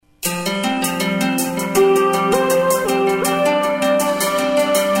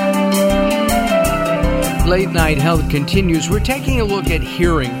Late Night Health continues. We're taking a look at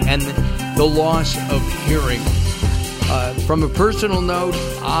hearing and the loss of hearing. From a personal note,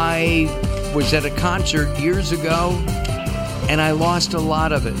 I was at a concert years ago and I lost a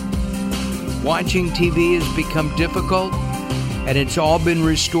lot of it. Watching TV has become difficult and it's all been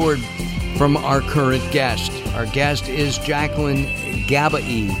restored from our current guest. Our guest is Jaklin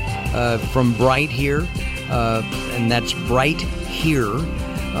Gabaee from Brighhear, and that's Brighhear.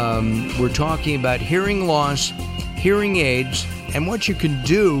 We're talking about hearing loss, hearing aids, and what you can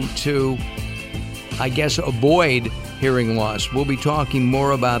do to, I guess, avoid hearing loss. We'll be talking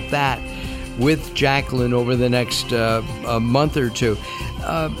more about that with Jaklin over the next month or two.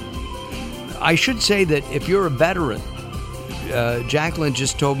 I should say that if you're a veteran, Jaklin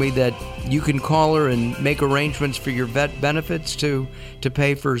just told me that you can call her and make arrangements for your vet benefits to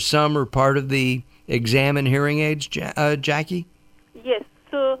pay for some or part of the exam and hearing aids, Jackie? Yes.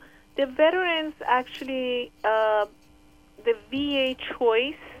 So the veterans actually, the VA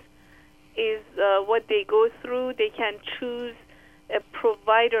choice is what they go through. They can choose a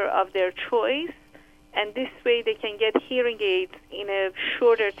provider of their choice, and this way they can get hearing aids in a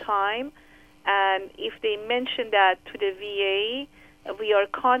shorter time. And if they mention that to the VA, we are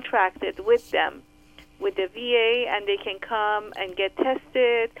contracted with them, with the VA, and they can come and get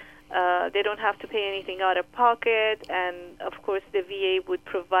tested. They don't have to pay anything out of pocket, and of course the VA would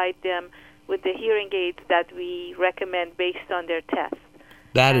provide them with the hearing aids that we recommend based on their test.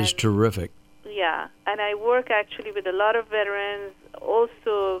 That is terrific. Yeah, and I work actually with a lot of veterans,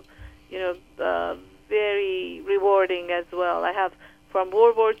 also, very rewarding as well. I have from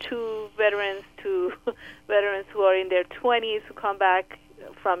World War II veterans to veterans who are in their 20s who come back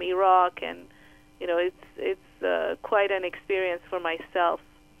from Iraq, and it's quite an experience for myself.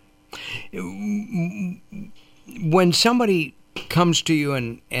 When somebody comes to you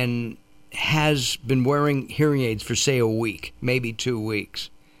and has been wearing hearing aids for, say, a week, maybe 2 weeks,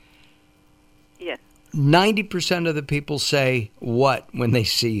 yes, 90% of the people say what when they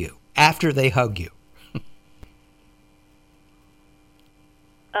see you, after they hug you?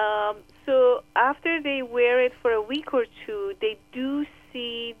 So after they wear it for a week or two, they do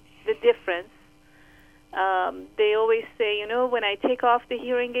see the difference. They always say, when I take off the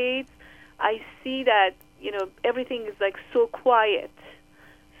hearing aids, I see that, everything is like so quiet.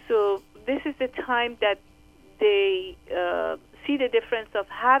 So this is the time that they see the difference of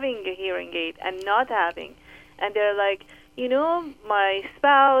having a hearing aid and not having. And they're like, my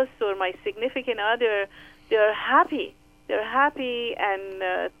spouse or my significant other, they're happy. They're happy,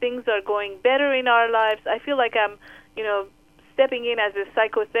 and things are going better in our lives. I feel like I'm, stepping in as a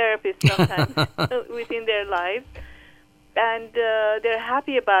psychotherapist sometimes within their lives. And they're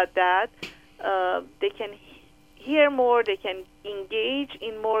happy about that. They can hear more. They can engage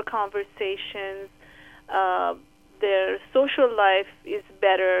in more conversations. Their social life is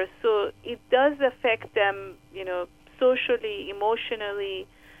better. So it does affect them, socially, emotionally,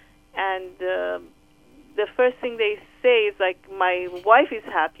 and the first thing they say is like, my wife is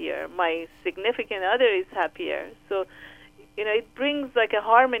happier, my significant other is happier. So, it brings like a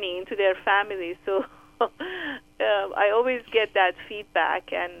harmony into their family. So I always get that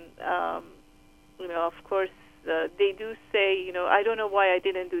feedback, and, of course, they do say, I don't know why I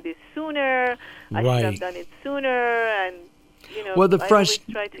didn't do this sooner. I should have done it sooner. And, I always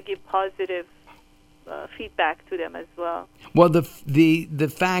try to give positive feedback to them as well. Well,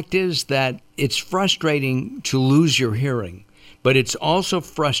 the fact is that it's frustrating to lose your hearing, but it's also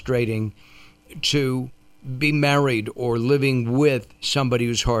frustrating to be married or living with somebody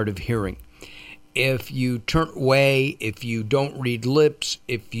who's hard of hearing. If you turn away, if you don't read lips,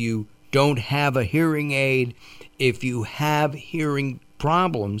 if you don't have a hearing aid, if you have hearing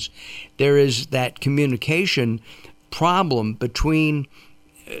problems, there is that communication problem between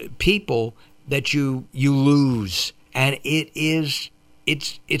people that you lose, and it's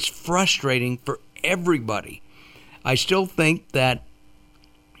frustrating for everybody. I still think that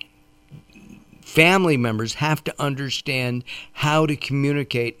family members have to understand how to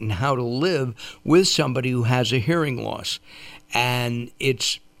communicate and how to live with somebody who has a hearing loss, and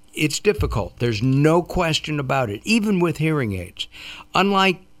it's difficult. There's no question about it, even with hearing aids.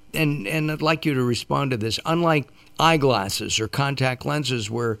 Unlike, and I'd like you to respond to this, unlike eyeglasses or contact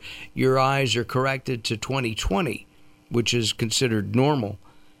lenses where your eyes are corrected to 20/20, which is considered normal,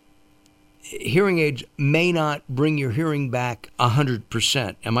 hearing aids may not bring your hearing back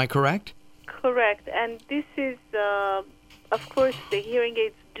 100%. Am I correct? Correct. And this is, of course, the hearing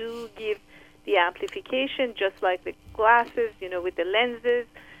aids do give the amplification, just like the glasses, with the lenses.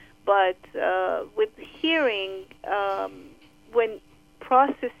 But with hearing, when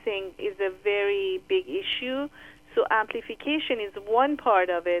processing is a very big issue. So amplification is one part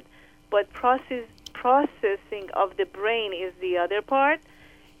of it, but processing of the brain is the other part.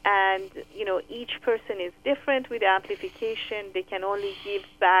 And, each person is different with amplification. They can only give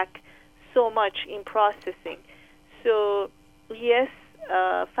back so much in processing. So, yes,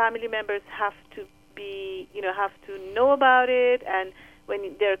 family members have to know about it, and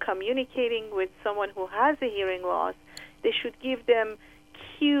when they're communicating with someone who has a hearing loss, they should give them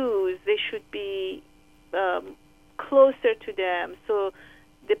cues. They should be closer to them, so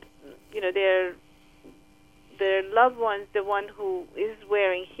their loved ones, the one who is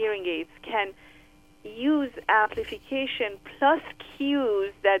wearing hearing aids, can use amplification plus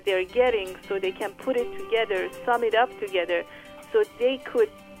cues that they're getting, so they can put it together, sum it up together, so they could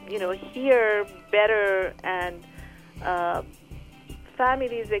hear better. And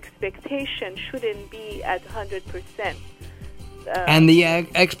family's expectation shouldn't be at 100%. And the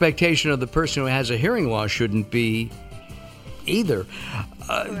expectation of the person who has a hearing loss shouldn't be either.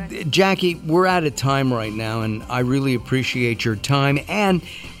 Jackie, we're out of time right now, and I really appreciate your time and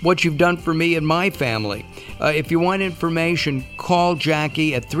what you've done for me and my family. If you want information, call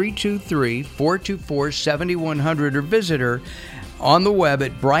Jackie at 323-424-7100 or visit her on the web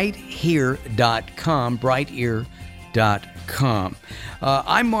at brighthear.com, brighthear.com.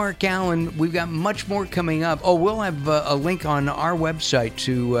 I'm Mark Allen. We've got much more coming up. Oh, we'll have a link on our website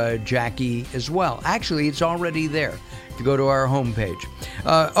to Jackie as well. Actually, it's already there if you go to our homepage.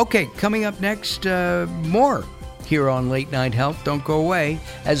 Okay, coming up next, more here on Late Night Health. Don't go away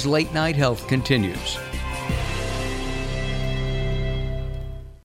as Late Night Health continues.